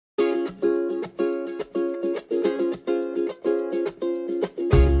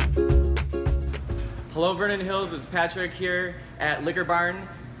Hello Vernon Hills, it's Patrick here at Liquor Barn.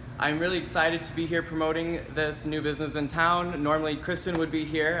 I'm really excited to be here promoting this new business in town. Normally Kristen would be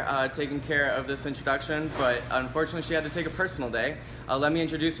here taking care of this introduction, but unfortunately she had to take a personal day. Let me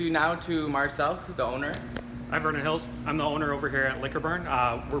introduce you now to Marcel, the owner. Hi Vernon Hills, I'm the owner over here at Liquor Barn.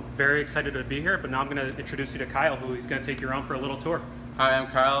 We're very excited to be here, but now I'm going to introduce you to Kyle, who is going to take you around for a little tour. Hi, I'm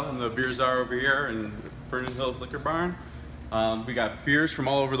Kyle. I'm the beer czar over here in Vernon Hills Liquor Barn. We got beers from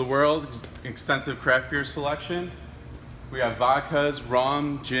all over the world, extensive craft beer selection. We have vodkas,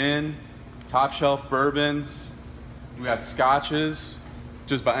 rum, gin, top shelf bourbons. We got scotches,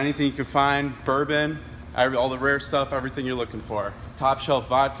 just about anything you can find, bourbon, all the rare stuff, everything you're looking for. Top shelf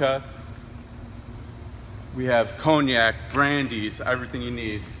vodka. We have cognac, brandies, everything you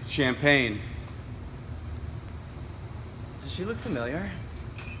need. Champagne. Does she look familiar?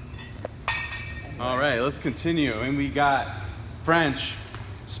 All right, let's continue. And we got French,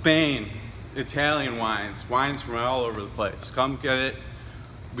 Spain, Italian wines from all over the place. Come get it.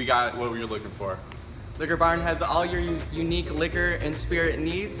 We got what you're looking for. Liquor Barn has all your unique liquor and spirit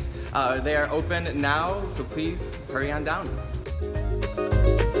needs. They are open now, so please hurry on down.